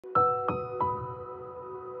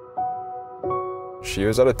She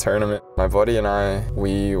was at a tournament. My buddy and I,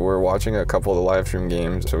 we were watching a couple of the live stream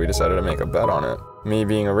games, so we decided to make a bet on it. Me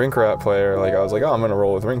being a Rink Rat player, like I was like, oh, I'm gonna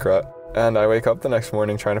roll with Rink Rat. And I wake up the next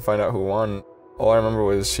morning trying to find out who won. All I remember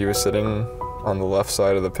was she was sitting on the left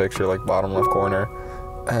side of the picture, like bottom left corner,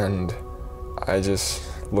 and I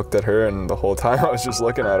just looked at her, and the whole time I was just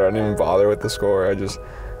looking at her. I didn't even bother with the score. I just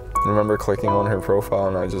remember clicking on her profile,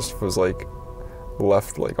 and I just was like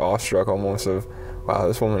left like awestruck almost of, wow,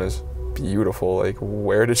 this woman is beautiful. Like,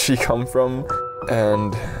 where did she come from?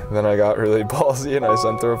 And then I got really ballsy and I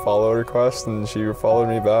sent her a follow request, and she followed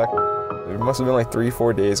me back. It must have been like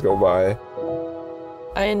 3-4 days go by.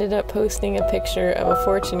 I ended up posting a picture of a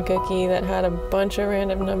fortune cookie that had a bunch of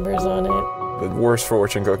random numbers on it. The worst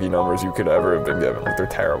fortune cookie numbers you could ever have been given. Like, they're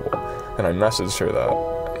terrible. And I messaged her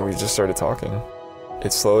that, and we just started talking.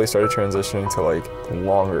 It slowly started transitioning to like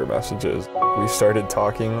longer messages. We started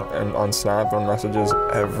talking and on Snap on messages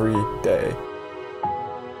every day.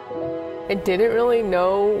 I didn't really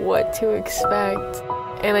know what to expect,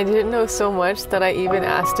 and I didn't know so much that I even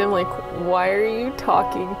asked him, like, why are you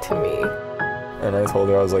talking to me? And I told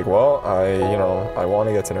her, I was like, well, I want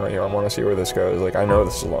to get to know you. I want to see where this goes. Like, I know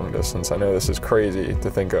this is long distance. I know this is crazy to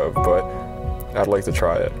think of, but I'd like to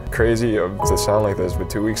try it. Crazy to sound like this, but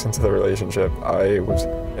 2 weeks into the relationship, I was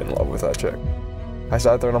in love with that chick. I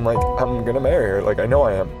sat there and I'm like, I'm gonna marry her. Like, I know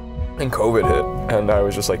I am. And COVID hit, and I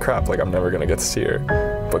was just like, crap, like, I'm never gonna get to see her.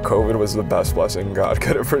 But COVID was the best blessing God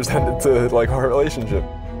could have presented to like our relationship.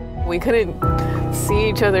 We couldn't see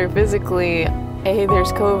each other physically. A,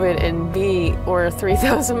 there's COVID, and B, we're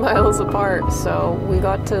 3,000 miles apart, so we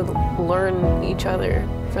got to learn each other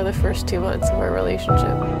for the first 2 months of our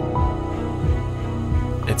relationship.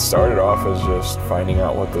 It started off as just finding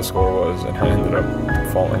out what the score was, and I ended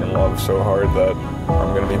up falling in love so hard that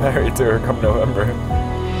I'm gonna be married to her come November.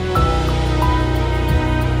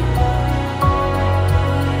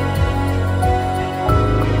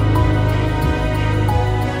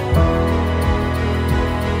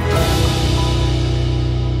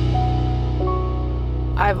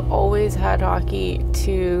 I've always had hockey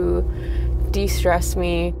to de-stress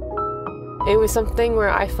me. It was something where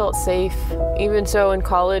I felt safe. Even so, in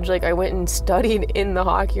college, like, I went and studied in the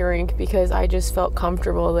hockey rink because I just felt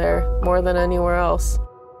comfortable there more than anywhere else.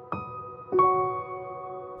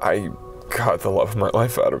 I got the love of my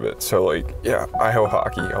life out of it. So, like, yeah, I owe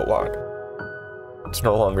hockey a lot. It's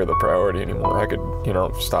no longer the priority anymore. I could,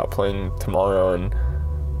 stop playing tomorrow and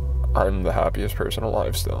I'm the happiest person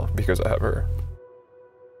alive still because I have her.